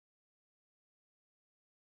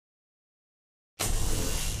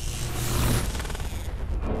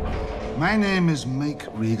My name is Mike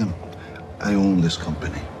Regan. I own this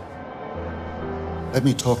company. Let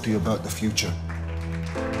me talk to you about the future.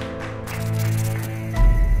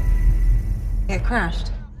 It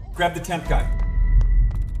crashed. Grab the temp guy.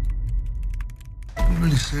 You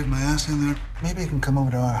really saved my ass in there. Maybe you can come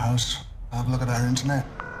over to our house, have a look at our internet.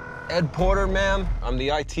 Ed Porter, ma'am. I'm the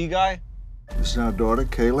IT guy. This is our daughter,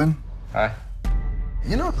 Kaylin. Hi.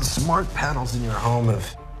 You know, the smart panels in your home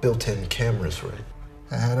have built-in cameras, right?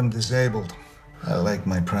 I had them disabled. I like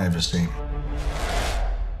my privacy.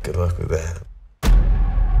 Good luck with that.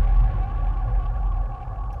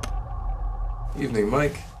 Evening,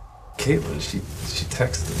 Mike. Caitlin, she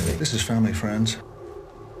texted me. This is family friends.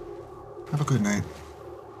 Have a good night.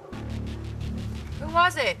 Who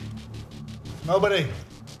was it? Nobody.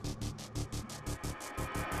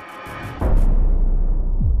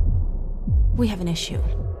 We have an issue.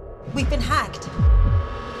 We've been hacked.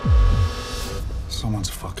 Someone's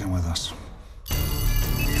fucking with us.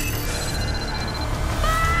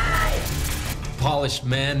 Polished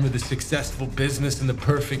man with a successful business and the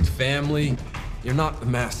perfect family. You're not the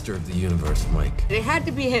master of the universe, Mike. It had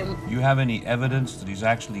to be him. You have any evidence that he's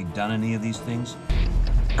actually done any of these things?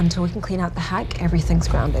 Until we can clean out the hack, everything's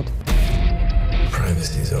grounded.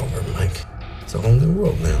 Privacy's over, Mike. It's a whole new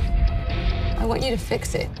world now. I want you to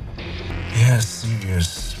fix it. He has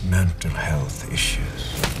serious mental health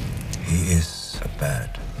issues. He is a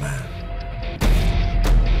bad man.